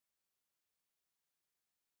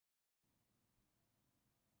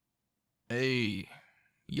Hey,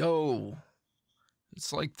 yo,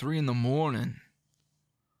 it's like 3 in the morning.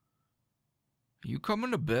 You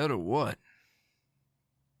coming to bed or what?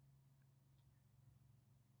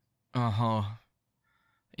 Uh-huh.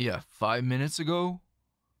 Yeah, 5 minutes ago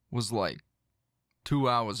was like 2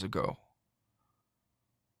 hours ago.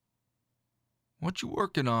 What you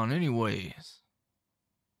working on anyways?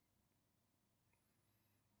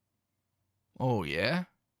 Oh, yeah?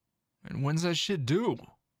 And when's that shit due?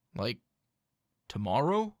 Like,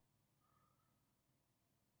 tomorrow?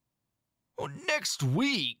 Oh, next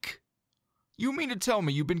week? You mean to tell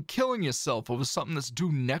me you've been killing yourself over something that's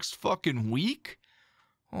due next fucking week?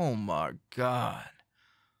 Oh my god.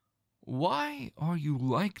 Why are you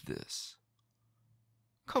like this?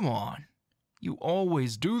 Come on. You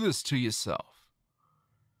always do this to yourself.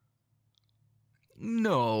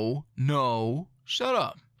 No. Shut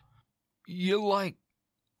up. You're like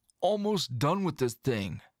almost done with this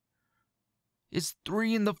thing. It's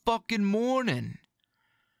 3 in the fucking morning.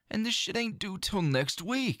 And this shit ain't due till next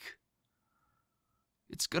week.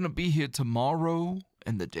 It's gonna be here tomorrow,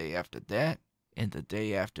 and the day after that, and the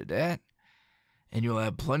day after that. And you'll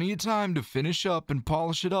have plenty of time to finish up and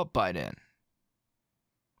polish it up by then.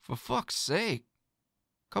 For fuck's sake.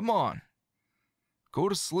 Come on. Go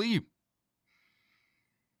to sleep.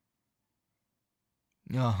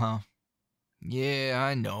 Uh-huh. Yeah,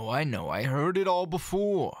 I know. I heard it all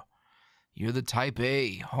before. You're the type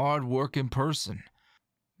A, hard-working person.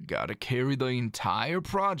 Gotta carry the entire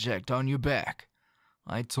project on your back.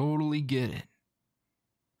 I totally get it.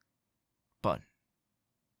 But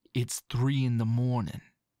it's 3 in the morning.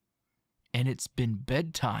 And it's been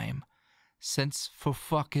bedtime since for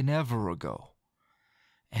fucking ever ago.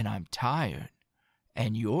 And I'm tired.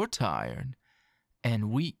 And you're tired.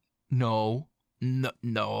 And No,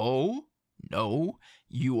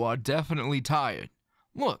 you are definitely tired.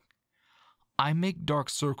 Look, I make dark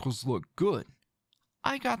circles look good.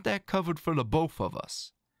 I got that covered for the both of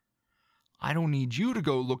us. I don't need you to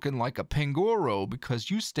go looking like a pangoro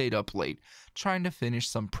because you stayed up late trying to finish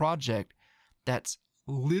some project that's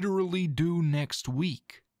literally due next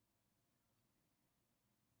week.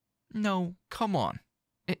 No, come on.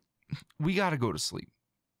 We gotta go to sleep.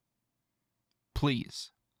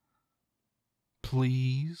 Please.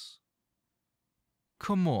 Please.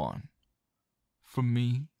 Come on. For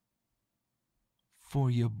me. For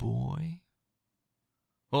your boy.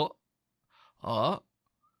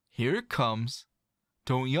 Here it comes.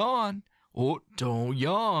 Don't yawn. Oh, don't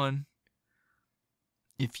yawn.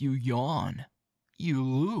 If you yawn, you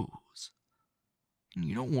lose. And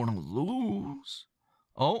you don't want to lose.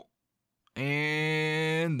 Oh,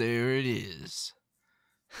 and there it is.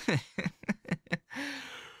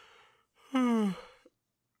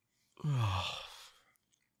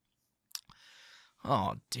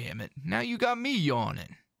 Oh, damn it. Now you got me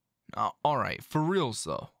yawning. Alright, for real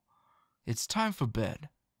though. It's time for bed.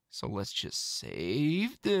 So let's just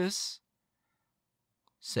save this.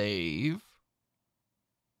 Saving.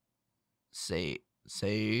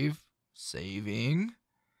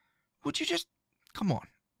 Would you just, come on.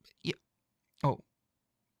 Yeah. Oh,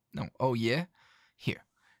 no. Oh, yeah? Here.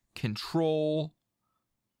 Control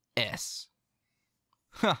S.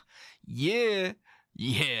 Huh. Yeah.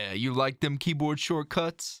 Yeah, you like them keyboard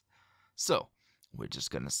shortcuts? So, we're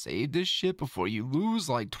just gonna save this shit before you lose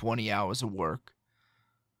like 20 hours of work.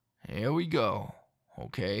 Here we go.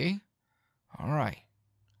 Okay? Alright.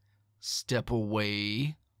 Step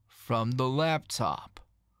away from the laptop.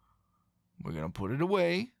 We're gonna put it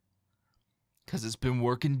away because it's been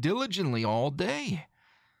working diligently all day.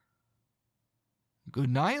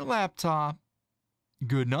 Good night, laptop.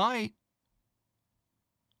 Good night.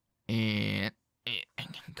 And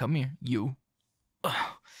come here, you.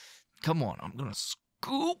 Come on, I'm gonna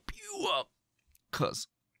scoop you up. 'Cause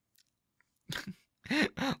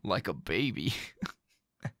like a baby.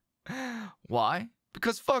 Why?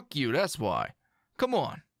 Because fuck you, that's why. Come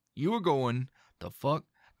on, you are going the fuck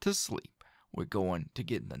to sleep. We're going to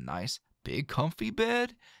get in the nice, big, comfy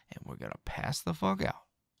bed, and we're gonna pass the fuck out.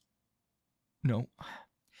 No.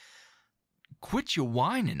 Quit your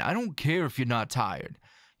whining. I don't care if you're not tired.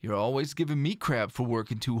 You're always giving me crap for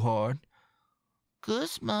working too hard.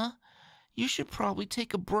 Guzma, you should probably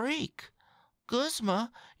take a break.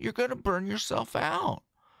 Guzma, you're gonna burn yourself out.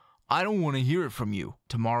 I don't want to hear it from you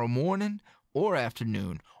tomorrow morning or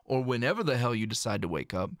afternoon or whenever the hell you decide to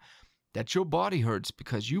wake up that your body hurts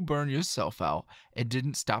because you burned yourself out and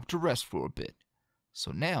didn't stop to rest for a bit.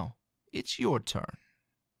 So now it's your turn.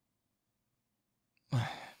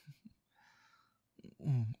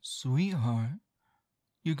 Sweetheart,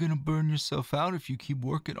 you're gonna burn yourself out if you keep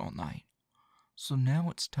working all night. So now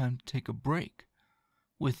it's time to take a break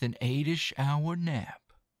with an 8-ish hour nap.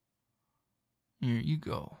 Here you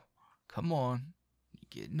go. Come on.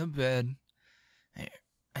 Get into bed.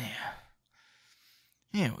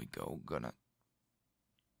 Here we go. Gonna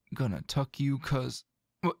tuck you, cause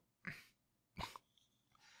what?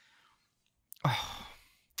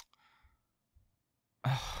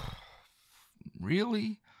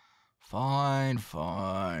 Really? Fine.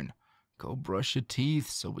 Go brush your teeth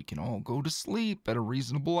so we can all go to sleep at a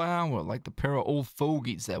reasonable hour, like the pair of old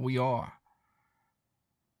fogies that we are.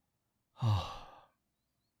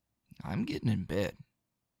 I'm getting in bed.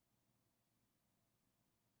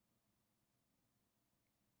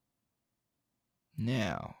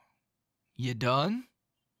 Now, you done?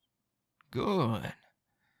 Good.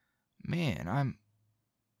 Man,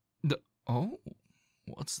 oh,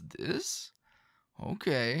 what's this?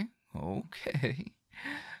 Okay.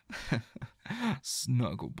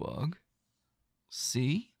 Snugglebug.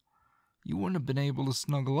 See? You wouldn't have been able to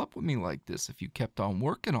snuggle up with me like this if you kept on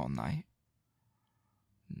working all night.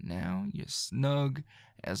 Now you're snug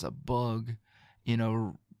as a bug in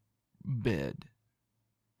a bed.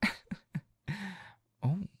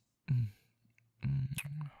 Oh.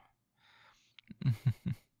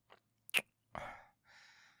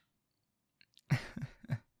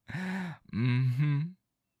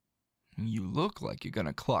 You look like you're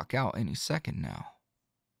gonna clock out any second now,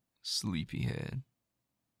 sleepyhead.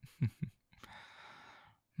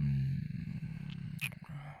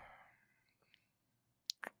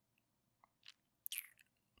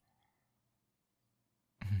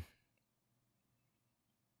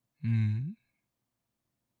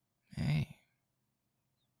 Hey,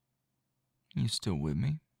 you still with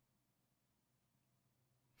me?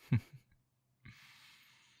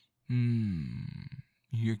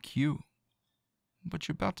 You're cute, but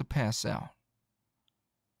you're about to pass out.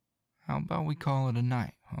 How about we call it a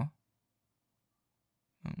night, huh?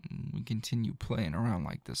 We continue playing around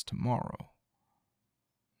like this tomorrow.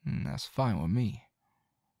 That's fine with me.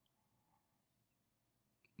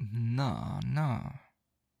 Nah.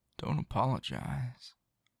 Don't apologize.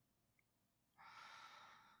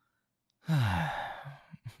 Come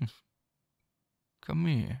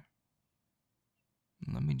here.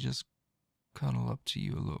 Let me just cuddle up to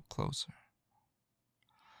you a little closer.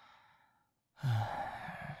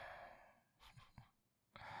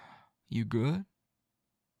 You good?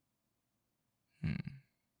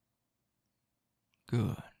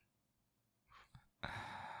 Good.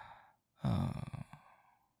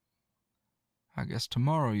 I guess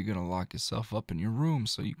tomorrow you're gonna lock yourself up in your room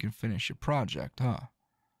so you can finish your project, huh?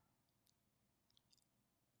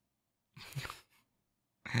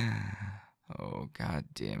 Oh, god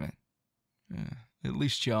damn it. At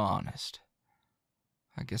least you're honest.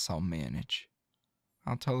 I guess I'll manage.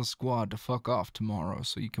 I'll tell the squad to fuck off tomorrow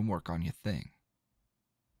so you can work on your thing.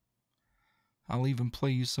 I'll even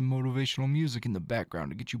play you some motivational music in the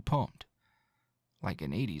background to get you pumped. Like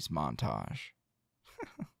an 80s montage.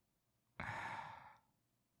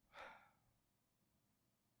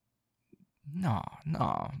 No.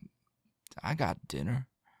 I got dinner.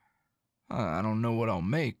 I don't know what I'll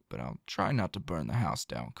make, but I'll try not to burn the house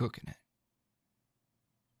down cooking it.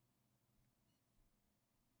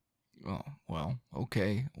 Oh, well,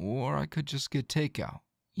 okay. Or I could just get takeout.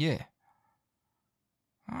 Yeah.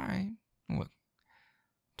 Alright. Look,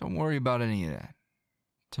 don't worry about any of that.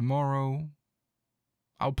 Tomorrow,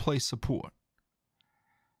 I'll play support.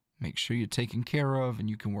 Make sure you're taken care of and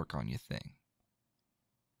you can work on your thing.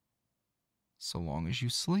 So long as you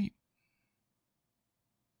sleep.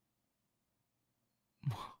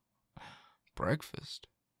 Breakfast?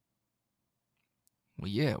 Well,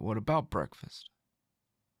 yeah, what about breakfast?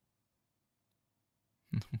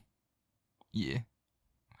 Yeah.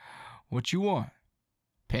 What you want?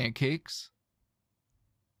 Pancakes?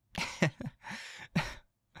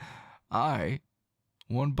 Alright.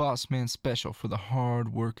 One boss man special for the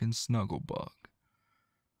hard-working Snugglebug.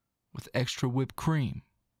 With extra whipped cream.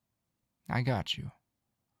 I got you.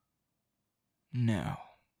 Now,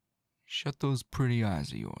 shut those pretty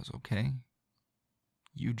eyes of yours, okay?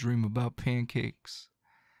 You dream about pancakes,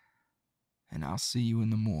 and I'll see you in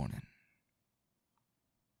the morning.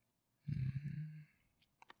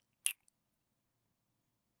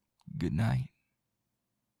 Good night.